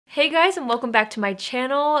Hey guys, and welcome back to my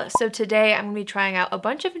channel. So today I'm going to be trying out a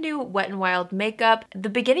bunch of new Wet n Wild makeup. The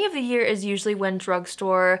beginning of the year is usually when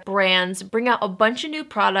drugstore brands bring out a bunch of new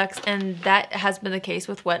products, and that has been the case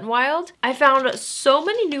with Wet n Wild. I found so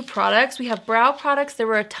many new products. We have brow products. There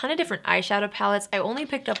were a ton of different eyeshadow palettes. I only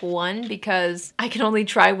picked up one because I can only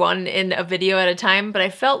try one in a video at a time, but I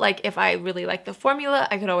felt like if I really liked the formula,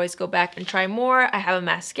 I could always go back and try more. I have a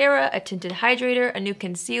mascara, a tinted hydrator, a new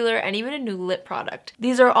concealer, and even a new lip product.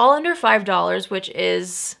 These are all under $5, which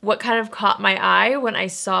is what kind of caught my eye when I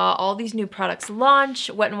saw all these new products launch.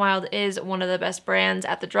 Wet n Wild is one of the best brands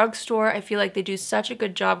at the drugstore. I feel like they do such a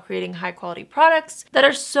good job creating high quality products that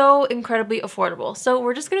are so incredibly affordable. So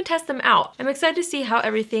we're just gonna test them out. I'm excited to see how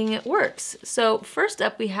everything works. So first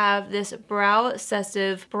up, we have this Brow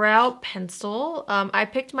Obsessive Brow Pencil. I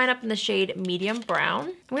picked mine up in the shade Medium Brown.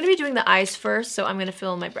 I'm gonna be doing the eyes first, so I'm gonna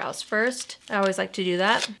fill in my brows first. I always like to do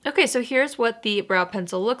that. Okay, so here's what the brow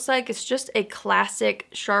pencil looks like. It's just a classic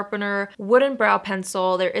sharpener wooden brow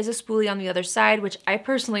pencil. There is a spoolie on the other side, which I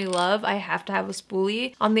personally love. I have to have a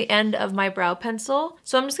spoolie on the end of my brow pencil.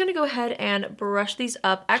 So I'm just gonna go ahead and brush these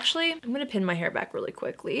up. Actually, I'm gonna pin my hair back really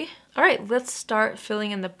quickly. All right, let's start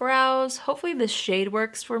filling in the brows. Hopefully this shade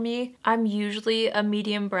works for me. I'm usually a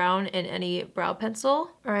medium brown in any brow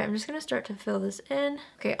pencil. All right, I'm just gonna start to fill this in.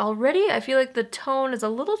 Okay, already I feel like the tone is a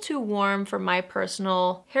little too warm for my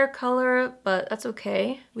personal hair color, but that's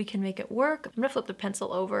okay. We can make it work. I'm gonna flip the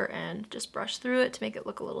pencil over and just brush through it to make it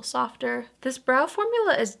look a little softer. This brow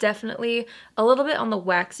formula is definitely a little bit on the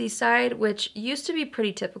waxy side, which used to be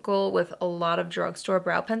pretty typical with a lot of drugstore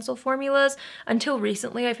brow pencil formulas. Until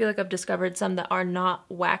recently, I feel like I've discovered some that are not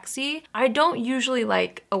waxy. I don't usually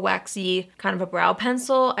like a waxy kind of a brow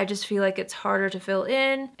pencil. I just feel like it's harder to fill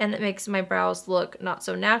in and it makes my brows look not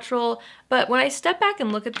so natural. But when I step back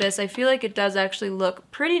and look at this, I feel like it does actually look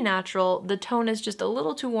pretty natural. The tone is just a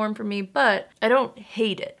little too warm for me, but I don't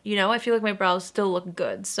hate it. You know, I feel like my brows still look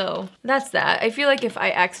good. So that's that. I feel like if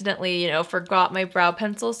I accidentally, forgot my brow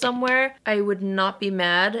pencil somewhere, I would not be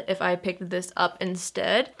mad if I picked this up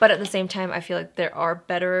instead. But at the same time, I feel like there are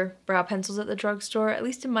better brow pencils at the drugstore, at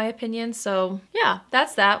least in my opinion. So yeah,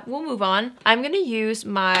 that's that. We'll move on. I'm gonna use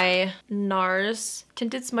my NARS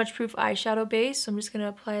Tinted Smudge Proof Eyeshadow Base. So I'm just gonna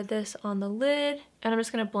apply this on the lid, and I'm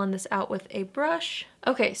just gonna blend this out with a brush.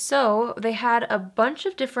 Okay, so they had a bunch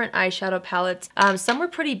of different eyeshadow palettes. Some were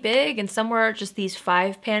pretty big and some were just these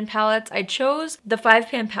 5-pan palettes. I chose the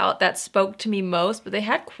 5-pan palette that spoke to me most, but they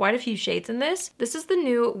had quite a few shades in this. This is the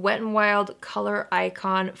new Wet n Wild Color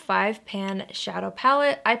Icon 5-pan shadow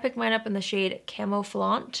palette. I picked mine up in the shade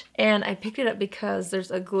Camouflaunt, and I picked it up because there's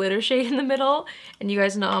a glitter shade in the middle, and you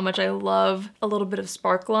guys know how much I love a little bit of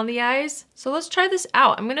sparkle on the eyes. So let's try this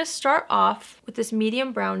out. I'm gonna start off with this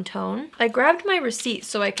medium brown tone. I grabbed my receipt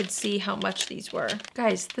so I could see how much these were.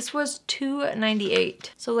 Guys, this was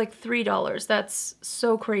 $2.98, so like $3. That's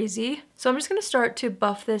so crazy. So I'm just gonna start to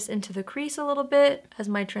buff this into the crease a little bit as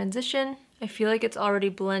my transition. I feel like it's already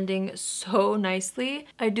blending so nicely.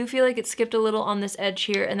 I do feel like it skipped a little on this edge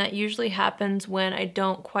here, and that usually happens when I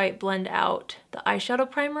don't quite blend out the eyeshadow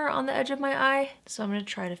primer on the edge of my eye. So I'm gonna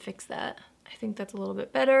try to fix that. I think that's a little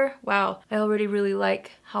bit better. Wow, I already really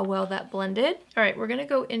like how well that blended. All right, we're gonna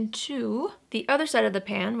go into the other side of the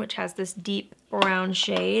pan, which has this deep brown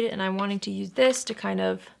shade, and I'm wanting to use this to kind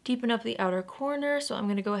of deepen up the outer corner. So I'm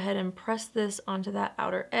gonna go ahead and press this onto that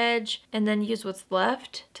outer edge and then use what's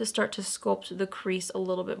left to start to sculpt the crease a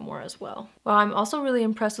little bit more as well. Wow, I'm also really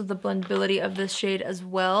impressed with the blendability of this shade as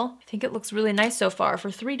well. I think it looks really nice so far. For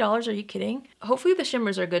 $3, are you kidding? Hopefully the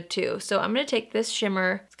shimmers are good too. So I'm gonna take this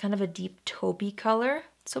shimmer, it's kind of a deep taupey color.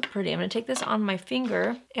 So pretty. I'm gonna take this on my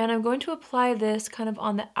finger and I'm going to apply this kind of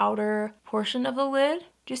on the outer portion of the lid,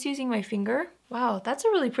 just using my finger. Wow, that's a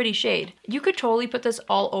really pretty shade. You could totally put this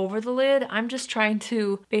all over the lid. I'm just trying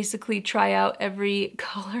to basically try out every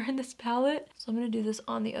color in this palette. So I'm gonna do this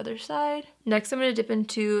on the other side. Next, I'm gonna dip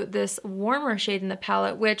into this warmer shade in the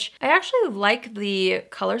palette, which I actually like the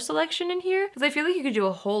color selection in here because I feel like you could do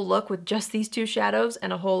a whole look with just these two shadows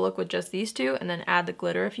and a whole look with just these two and then add the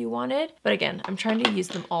glitter if you wanted. But again, I'm trying to use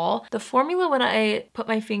them all. The formula when I put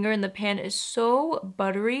my finger in the pan is so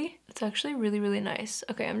buttery. It's actually really, really nice.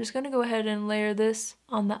 Okay, I'm just gonna go ahead and layer this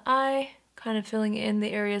on the eye, kind of filling in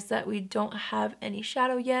the areas that we don't have any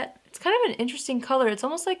shadow yet. I It's kind of an interesting color. It's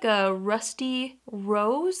almost like a rusty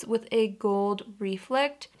rose with a gold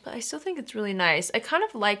reflect, but I still think it's really nice. I kind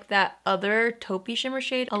of like that other taupey shimmer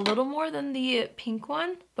shade a little more than the pink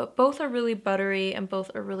one, but both are really buttery and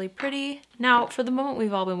both are really pretty. Now, for the moment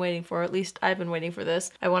we've all been waiting for, at least I've been waiting for this,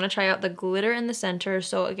 I want to try out the glitter in the center.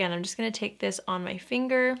 So again, I'm just going to take this on my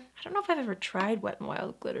finger. I don't know if I've ever tried Wet n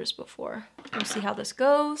Wild glitters before. We'll see how this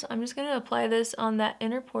goes. I'm just going to apply this on that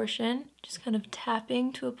inner portion, just kind of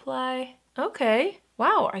tapping to apply. Okay.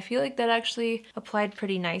 Wow, I feel like that actually applied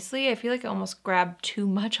pretty nicely. I feel like I almost grabbed too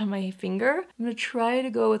much on my finger. I'm gonna try to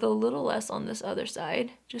go with a little less on this other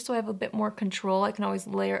side, just so I have a bit more control. I can always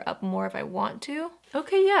layer up more if I want to.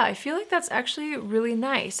 Okay, yeah, I feel like that's actually really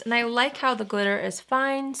nice. And I like how the glitter is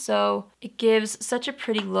fine, so it gives such a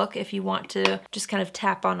pretty look. If you want to just kind of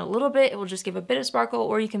tap on a little bit, it will just give a bit of sparkle,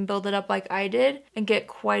 or you can build it up like I did and get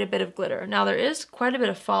quite a bit of glitter. Now there is quite a bit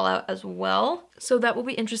of fallout as well, so that will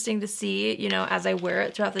be interesting to see, you know, as I wear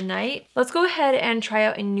it throughout the night. Let's go ahead and try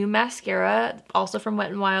out a new mascara, also from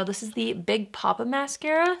Wet n Wild. This is the Big Papa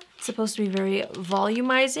mascara. It's supposed to be very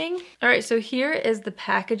volumizing. All right, so here is the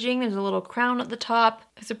packaging. There's a little crown at the top.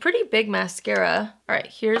 It's a pretty big mascara. All right,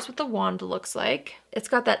 here's what the wand looks like. It's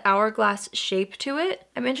got that hourglass shape to it.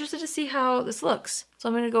 I'm interested to see how this looks. So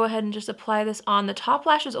I'm gonna go ahead and just apply this on the top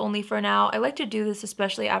lashes only for now. I like to do this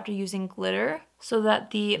especially after using glitter, so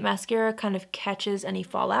that the mascara kind of catches any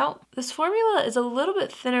fallout. This formula is a little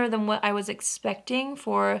bit thinner than what I was expecting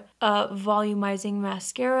for a volumizing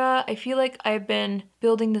mascara. I feel like I've been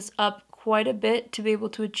building this up quite a bit to be able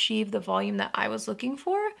to achieve the volume that I was looking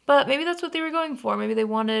for, but maybe that's what they were going for. Maybe they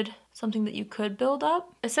wanted something that you could build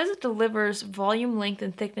up. It says it delivers volume, length,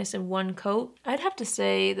 and thickness in one coat. I'd have to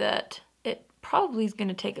say that it probably is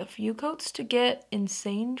gonna take a few coats to get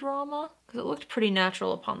insane drama, because it looked pretty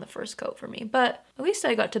natural upon the first coat for me, but at least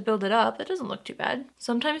I got to build it up. It doesn't look too bad.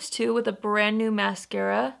 Sometimes too, with a brand new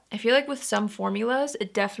mascara, I feel like with some formulas,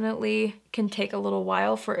 it definitely can take a little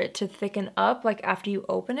while for it to thicken up, like after you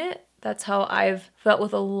open it. That's how I've felt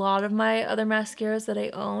with a lot of my other mascaras that I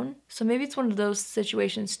own. So maybe it's one of those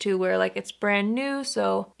situations too where like it's brand new,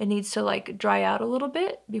 so it needs to like dry out a little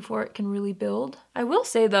bit before it can really build. I will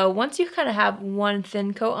say though, once you kind of have one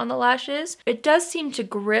thin coat on the lashes, it does seem to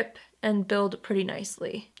grip and build pretty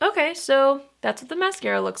nicely. Okay, so that's what the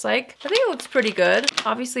mascara looks like. I think it looks pretty good.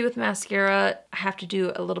 Obviously with mascara, I have to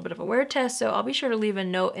do a little bit of a wear test, so I'll be sure to leave a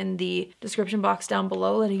note in the description box down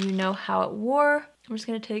below letting you know how it wore. I'm just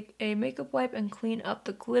gonna take a makeup wipe and clean up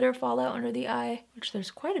the glitter fallout under the eye, which there's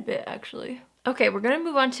quite a bit actually. Okay, we're gonna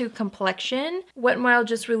move on to complexion. Wet n Wild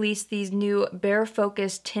just released these new Bare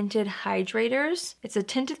Focus tinted hydrators. It's a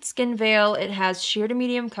tinted skin veil. It has sheer to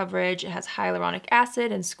medium coverage. It has hyaluronic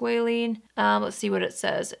acid and squalene. Let's see what it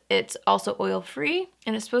says. It's also oil-free,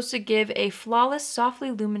 and it's supposed to give a flawless,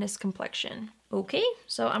 softly luminous complexion. Okay,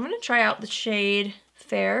 so I'm gonna try out the shade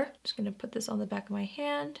Fair. Just gonna put this on the back of my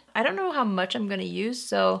hand. I don't know how much I'm gonna use,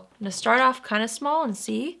 so I'm gonna start off kind of small and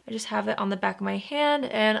see. I just have it on the back of my hand,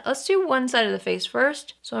 and let's do one side of the face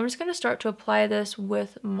first. So I'm just gonna start to apply this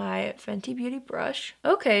with my Fenty Beauty brush.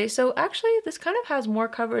 Okay, so actually this kind of has more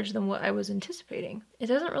coverage than what I was anticipating. It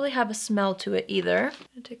doesn't really have a smell to it either. I'm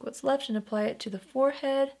gonna take what's left and apply it to the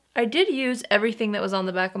forehead. I did use everything that was on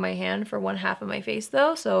the back of my hand for one half of my face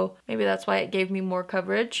though, so maybe that's why it gave me more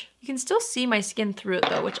coverage. You can still see my skin through it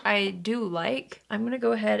though, which I do like. I'm gonna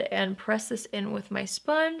go ahead and press this in with my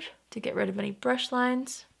sponge to get rid of any brush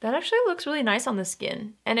lines. That actually looks really nice on the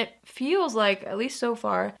skin. And it feels like, at least so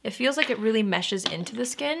far, it feels like it really meshes into the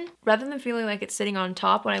skin. Rather than feeling like it's sitting on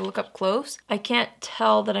top when I look up close, I can't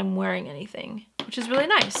tell that I'm wearing anything, which is really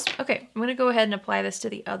nice. Okay, I'm gonna go ahead and apply this to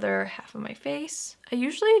the other half of my face. I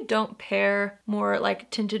usually don't pair more like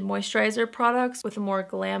tinted moisturizer products with a more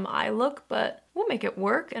glam eye look, but we'll make it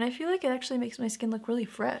work, and I feel like it actually makes my skin look really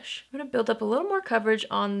fresh. I'm gonna build up a little more coverage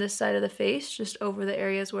on this side of the face, just over the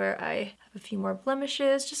areas where I have a few more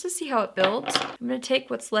blemishes, just to see how it builds. I'm gonna take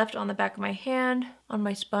what's left on the back of my hand on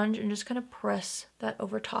my sponge and just kind of press that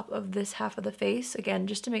over top of this half of the face, again,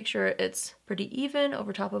 just to make sure it's pretty even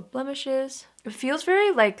over top of blemishes. It feels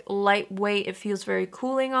very like lightweight, it feels very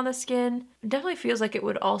cooling on the skin. It definitely feels like it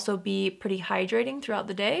would also be pretty hydrating throughout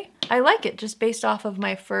the day. I like it just based off of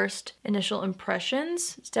my first initial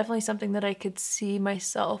impressions. It's definitely something that I could see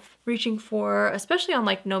myself reaching for, especially on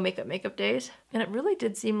like no makeup days. And it really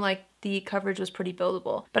did seem like the coverage was pretty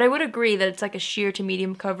buildable. But I would agree that it's like a sheer to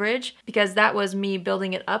medium coverage, because that was me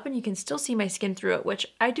building it up and you can still see my skin through it, which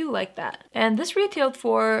I do like that. And this retailed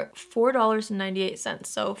for $4.98,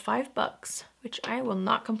 so $5, which I will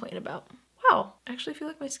not complain about. Wow, I actually feel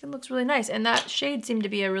like my skin looks really nice, and that shade seemed to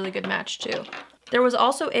be a really good match too. There was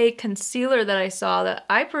also a concealer that I saw that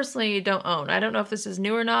I personally don't own. I don't know if this is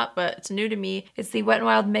new or not, but it's new to me. It's the Wet n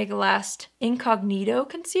Wild Mega Last Incognito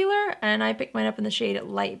Concealer, and I picked mine up in the shade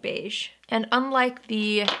Light Beige. And unlike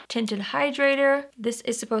the Tinted Hydrator, this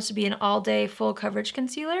is supposed to be an all-day full coverage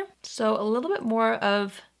concealer. So a little bit more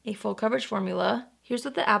of a full coverage formula. Here's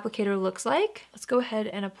what the applicator looks like. Let's go ahead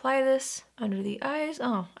and apply this under the eyes.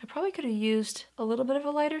 Oh, I probably could have used a little bit of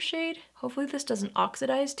a lighter shade. Hopefully this doesn't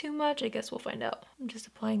oxidize too much. I guess we'll find out. I'm just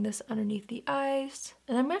applying this underneath the eyes.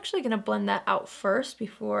 And I'm actually gonna blend that out first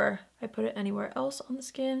before I put it anywhere else on the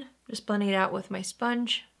skin. Just blending it out with my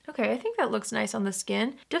sponge. Okay, I think that looks nice on the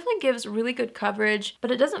skin. Definitely gives really good coverage, but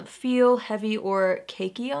it doesn't feel heavy or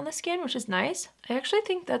cakey on the skin, which is nice. I actually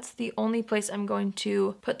think that's the only place I'm going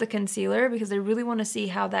to put the concealer because I really want to see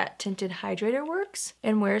how that tinted hydrator works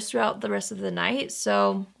and wears throughout the rest of the night.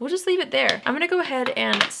 So we'll just leave it there. I'm going to go ahead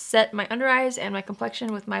and set my under eyes and my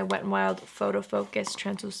complexion with my Wet n Wild Photo Focus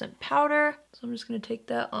translucent powder. So I'm just going to take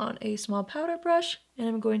that on a small powder brush and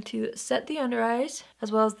I'm going to set the under eyes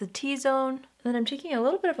as well as the T-zone. And then I'm taking a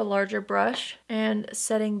little bit of a larger brush and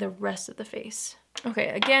setting the rest of the face. Okay,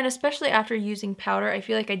 again, especially after using powder, I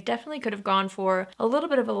feel like I definitely could have gone for a little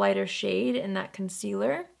bit of a lighter shade in that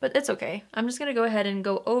concealer, but it's okay. I'm just gonna go ahead and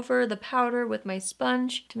go over the powder with my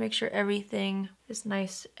sponge to make sure everything is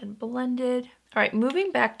nice and blended. All right,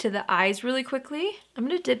 moving back to the eyes really quickly, I'm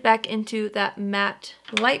gonna dip back into that matte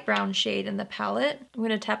light brown shade in the palette. I'm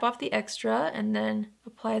gonna tap off the extra and then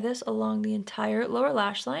apply this along the entire lower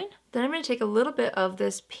lash line. Then I'm gonna take a little bit of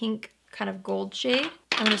this pink kind of gold shade.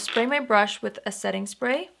 I'm gonna spray my brush with a setting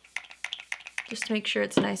spray just to make sure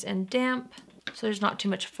it's nice and damp so there's not too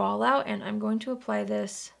much fallout, and I'm going to apply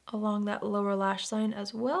this along that lower lash line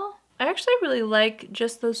as well. I actually really like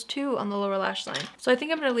just those two on the lower lash line. So I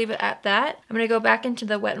think I'm gonna leave it at that. I'm gonna go back into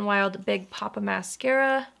the Wet n Wild Big Papa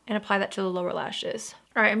Mascara and apply that to the lower lashes.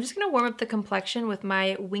 All right, I'm just gonna warm up the complexion with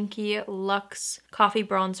my Winky Luxe Coffee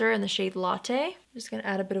Bronzer in the shade Latte. I'm just gonna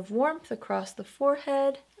add a bit of warmth across the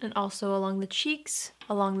forehead and also along the cheeks,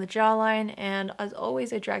 along the jawline, and as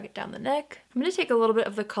always, I drag it down the neck. I'm gonna take a little bit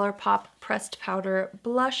of the ColourPop Pressed Powder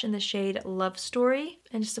Blush in the shade Love Story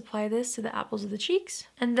and just apply this to the apples of the cheeks.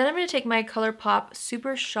 And then I'm gonna take my ColourPop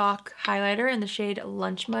Super Shock Highlighter in the shade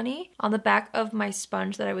Lunch Money on the back of my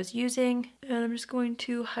sponge that I was using, and I'm just going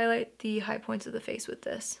to highlight the high points of the face with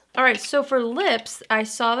this. All right, so for lips, I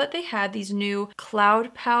saw that they had these new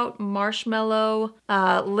Cloud Pout Marshmallow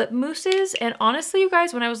lip mousses, and honestly, you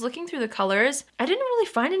guys, when I was looking through the colors, I didn't really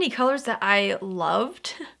find any colors that I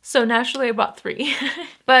loved, so naturally I bought 3.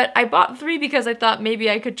 But I bought 3 because I thought maybe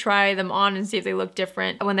I could try them on and see if they look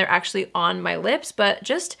different when they're actually on my lips, but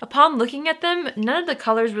just upon looking at them, none of the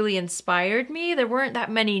colors really inspired me. There weren't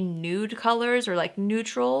that many nude colors or like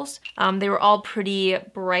neutrals. They were all pretty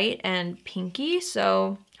bright and pinky,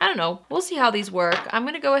 so I don't know. We'll see how these work. I'm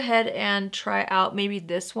gonna go ahead and try out maybe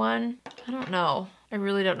this one. I don't know. I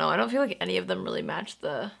really don't know. I don't feel like any of them really match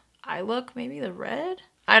the eye look. Maybe the red?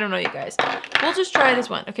 I don't know, you guys. We'll just try this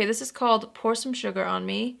one. Okay, this is called Pour Some Sugar on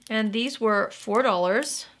Me, and these were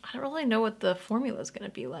 $4. I don't really know what the formula is gonna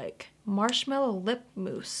be like. Marshmallow lip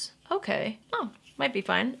mousse. Okay. Oh, might be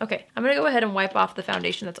fine. Okay, I'm gonna go ahead and wipe off the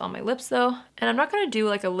foundation that's on my lips though. And I'm not gonna do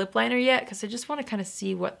like a lip liner yet because I just wanna kind of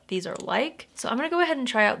see what these are like. So I'm gonna go ahead and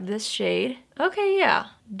try out this shade. Okay, yeah,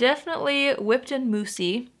 definitely whipped and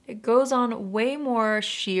moussey. It goes on way more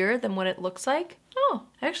sheer than what it looks like. Oh,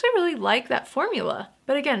 I actually really like that formula.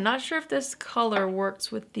 But again, not sure if this color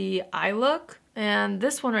works with the eye look. And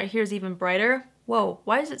this one right here is even brighter. Whoa,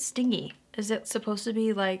 why is it stingy? Is it supposed to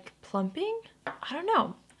be like plumping? I don't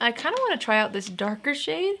know. I kind of want to try out this darker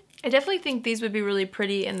shade. I definitely think these would be really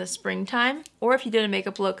pretty in the springtime, or if you did a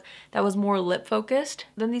makeup look that was more lip focused,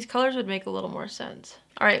 then these colors would make a little more sense.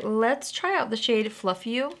 All right, let's try out the shade Fluff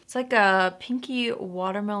You. It's like a pinky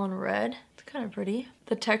watermelon red. It's kind of pretty.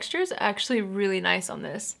 The texture is actually really nice on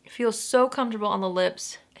this. It feels so comfortable on the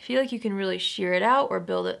lips. I feel like you can really sheer it out or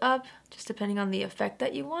build it up, just depending on the effect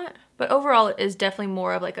that you want. But overall, it is definitely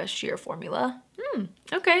more of like a sheer formula.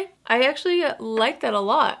 Okay. I actually like that a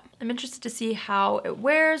lot. I'm interested to see how it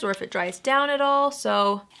wears or if it dries down at all.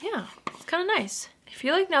 So yeah, it's kind of nice. I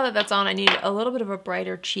feel like now that that's on, I need a little bit of a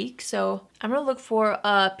brighter cheek. So I'm gonna look for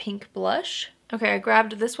a pink blush. Okay, I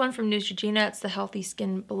grabbed this one from Neutrogena. It's the Healthy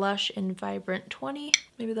Skin Blush in Vibrant 20.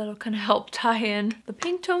 Maybe that'll kind of help tie in the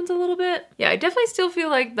pink tones a little bit. Yeah, I definitely still feel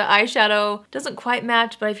like the eyeshadow doesn't quite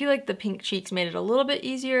match, but I feel like the pink cheeks made it a little bit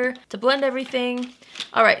easier to blend everything.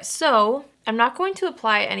 All right, so I'm not going to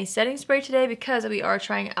apply any setting spray today because we are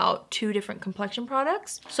trying out 2 different complexion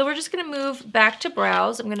products. So we're just gonna move back to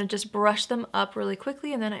brows. I'm gonna just brush them up really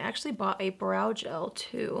quickly, and then I actually bought a brow gel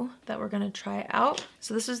too that we're gonna try out.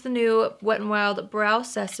 So this is the new Wet n Wild Brow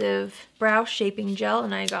Sessive Brow Shaping Gel,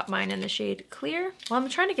 and I got mine in the shade Clear. While I'm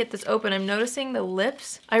trying to get this open, I'm noticing the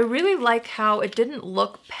lips. I really like how it didn't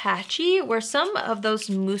look patchy, where some of those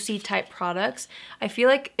moussey type products, I feel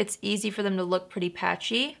like it's easy for them to look pretty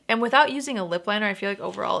patchy. And without using a lip liner, I feel like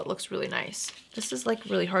overall it looks really nice. This is like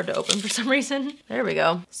really hard to open for some reason. There we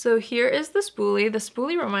go. So here is the spoolie. The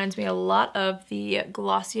spoolie reminds me a lot of the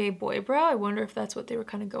Glossier Boy Brow. I wonder if that's what they were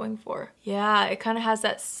kind of going for. Yeah, it kind of has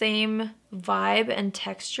that same vibe and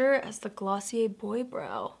texture as the Glossier Boy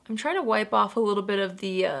Brow. I'm trying to wipe off a little bit of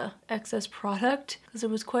the excess product because there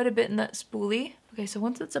was quite a bit in that spoolie. Okay, so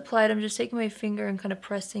once it's applied, I'm just taking my finger and kind of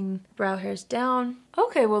pressing brow hairs down.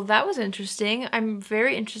 Okay, well that was interesting. I'm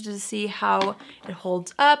very interested to see how it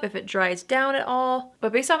holds up, if it dries down at all.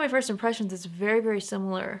 But based on my first impressions, it's very, very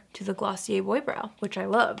similar to the Glossier Boy Brow, which I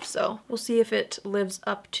love. So we'll see if it lives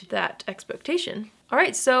up to that expectation. All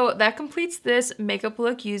right, so that completes this makeup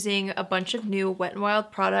look using a bunch of new Wet n Wild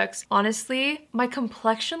products. Honestly, my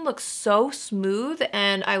complexion looks so smooth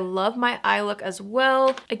and I love my eye look as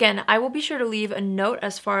well. Again, I will be sure to leave a note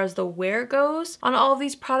as far as the wear goes on all of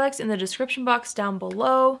these products in the description box down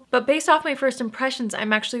below. But based off my first impressions,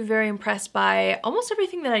 I'm actually very impressed by almost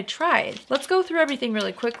everything that I tried. Let's go through everything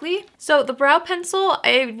really quickly. So the brow pencil,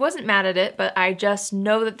 I wasn't mad at it, but I just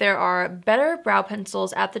know that there are better brow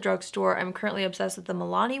pencils at the drugstore. I'm currently obsessed with the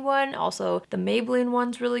Milani one. Also, the Maybelline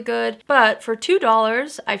one's really good. But for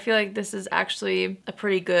 $2, I feel like this is actually a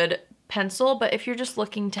pretty good pencil. But if you're just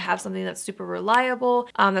looking to have something that's super reliable,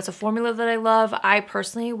 that's a formula that I love, I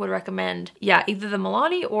personally would recommend, yeah, either the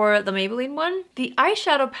Milani or the Maybelline one. The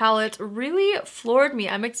eyeshadow palette really floored me.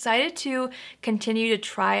 I'm excited to continue to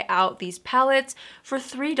try out these palettes. For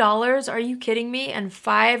 $3, are you kidding me? And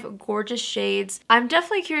 5 gorgeous shades. I'm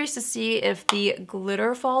definitely curious to see if the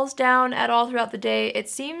glitter falls down at all throughout the day. It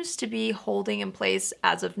seems to be holding in place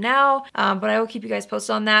as of now, but I will keep you guys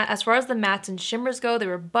posted on that. As far as the mattes and shimmers go, they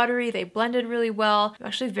were buttery, they blended really well. I'm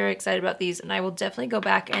actually very excited about these, and I will definitely go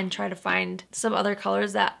back and try to find some other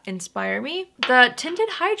colors that inspire me. The tinted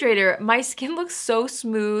hydrator, my skin looks so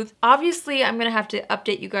smooth. Obviously, I'm gonna have to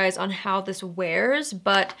update you guys on how this wears,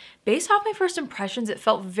 but based off my first impressions, it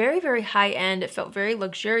felt very, very high end. It felt very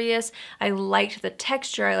luxurious. I liked the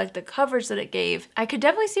texture. I liked the coverage that it gave. I could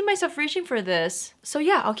definitely see myself reaching for this. So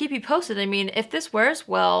yeah, I'll keep you posted. I mean, if this wears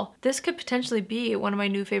well, this could potentially be one of my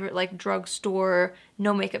new favorite like drugstore,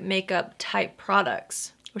 no makeup type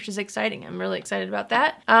products, which is exciting. I'm really excited about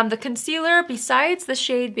that. The concealer, besides the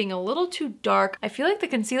shade being a little too dark, I feel like the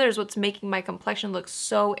concealer is what's making my complexion look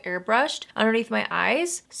so airbrushed underneath my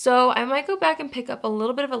eyes. So I might go back and pick up a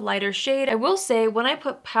little bit of a lighter shade. I will say when I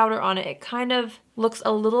put powder on it, it kind of looks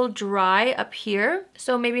a little dry up here.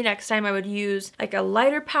 So maybe next time I would use like a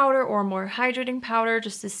lighter powder or a more hydrating powder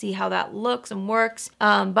just to see how that looks and works.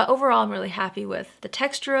 But overall, I'm really happy with the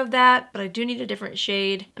texture of that, but I do need a different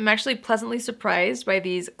shade. I'm actually pleasantly surprised by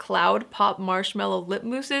these Cloud Pop Marshmallow lip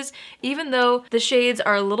mousses, even though the shades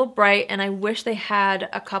are a little bright and I wish they had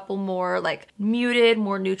a couple more like muted,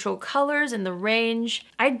 more neutral colors in the range.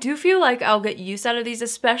 I do feel like I'll get use out of these,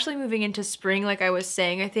 especially moving into spring. Like I was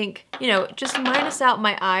saying, I think, you know, just minus out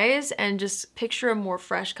my eyes and just picture a more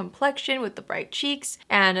fresh complexion with the bright cheeks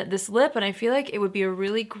and this lip, and I feel like it would be a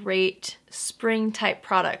really great spring type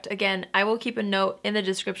product. Again, I will keep a note in the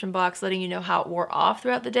description box letting you know how it wore off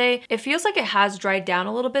throughout the day. It feels like it has dried down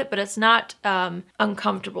a little bit, but it's not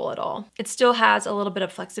uncomfortable at all. It still has a little bit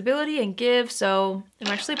of flexibility and give, so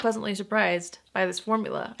I'm actually pleasantly surprised by this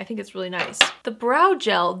formula. I think it's really nice. The brow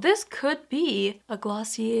gel, this could be a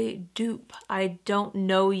Glossier dupe. I don't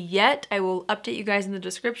know yet. I will update you guys in the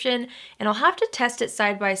description, and I'll have to test it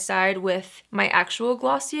side by side with my actual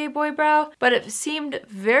Glossier Boy Brow, but it seemed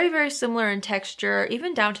very, very similar in texture,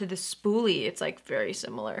 even down to the spoolie. It's like very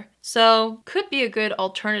similar. So could be a good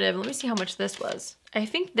alternative. Let me see how much this was. I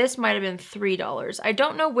think this might have been $3. I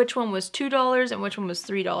don't know which one was $2 and which one was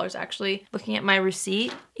 $3 actually, looking at my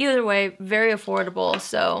receipt. Either way, very affordable,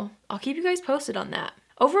 so I'll keep you guys posted on that.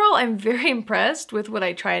 Overall, I'm very impressed with what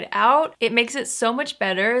I tried out. It makes it so much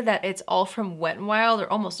better that it's all from Wet n Wild, or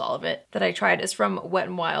almost all of it that I tried is from Wet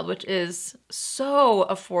n Wild, which is so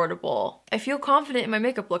affordable. I feel confident in my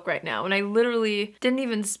makeup look right now, and I literally didn't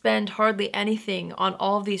even spend hardly anything on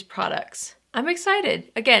all of these products. I'm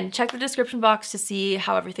excited. Again, check the description box to see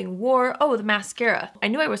how everything wore. Oh, the mascara. I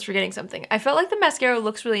knew I was forgetting something. I felt like the mascara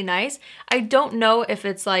looks really nice. I don't know if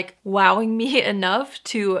it's like wowing me enough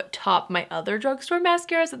to top my other drugstore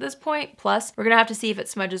mascaras at this point. Plus, we're gonna have to see if it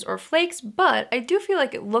smudges or flakes, but I do feel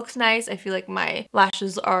like it looks nice. I feel like my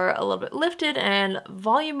lashes are a little bit lifted and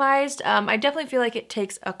volumized. I definitely feel like it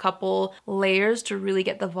takes a couple layers to really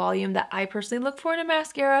get the volume that I personally look for in a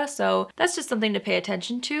mascara. So that's just something to pay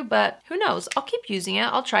attention to, but who knows? I'll keep using it.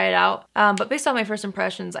 I'll try it out. But based on my first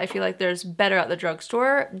impressions, I feel like there's better at the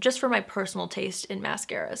drugstore just for my personal taste in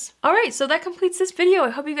mascaras. All right, so that completes this video. I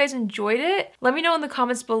hope you guys enjoyed it. Let me know in the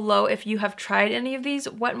comments below if you have tried any of these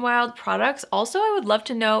Wet n Wild products. Also, I would love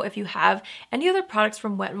to know if you have any other products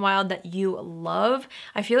from Wet n Wild that you love.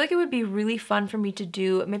 I feel like it would be really fun for me to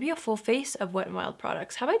do maybe a full face of Wet n Wild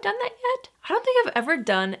products. Have I done that yet? I don't think I've ever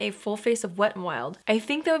done a full face of Wet n Wild. I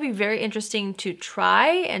think that would be very interesting to try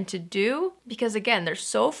and to do because again, they're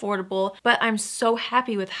so affordable, but I'm so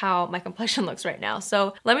happy with how my complexion looks right now.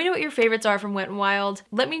 So let me know what your favorites are from Wet n Wild.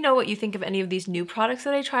 Let me know what you think of any of these new products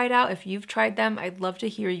that I tried out. If you've tried them, I'd love to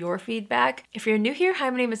hear your feedback. If you're new here, hi,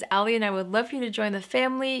 my name is Allie and I would love for you to join the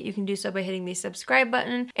family. You can do so by hitting the subscribe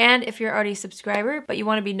button. And if you're already a subscriber, but you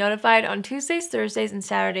want to be notified on Tuesdays, Thursdays, and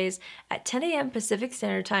Saturdays at 10 a.m. Pacific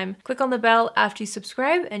Standard Time, click on the bell after you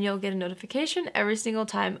subscribe and you'll get a notification every single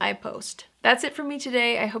time I post. That's it for me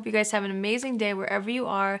today. I hope you guys have an amazing day wherever you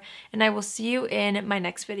are, and I will see you in my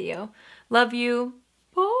next video. Love you.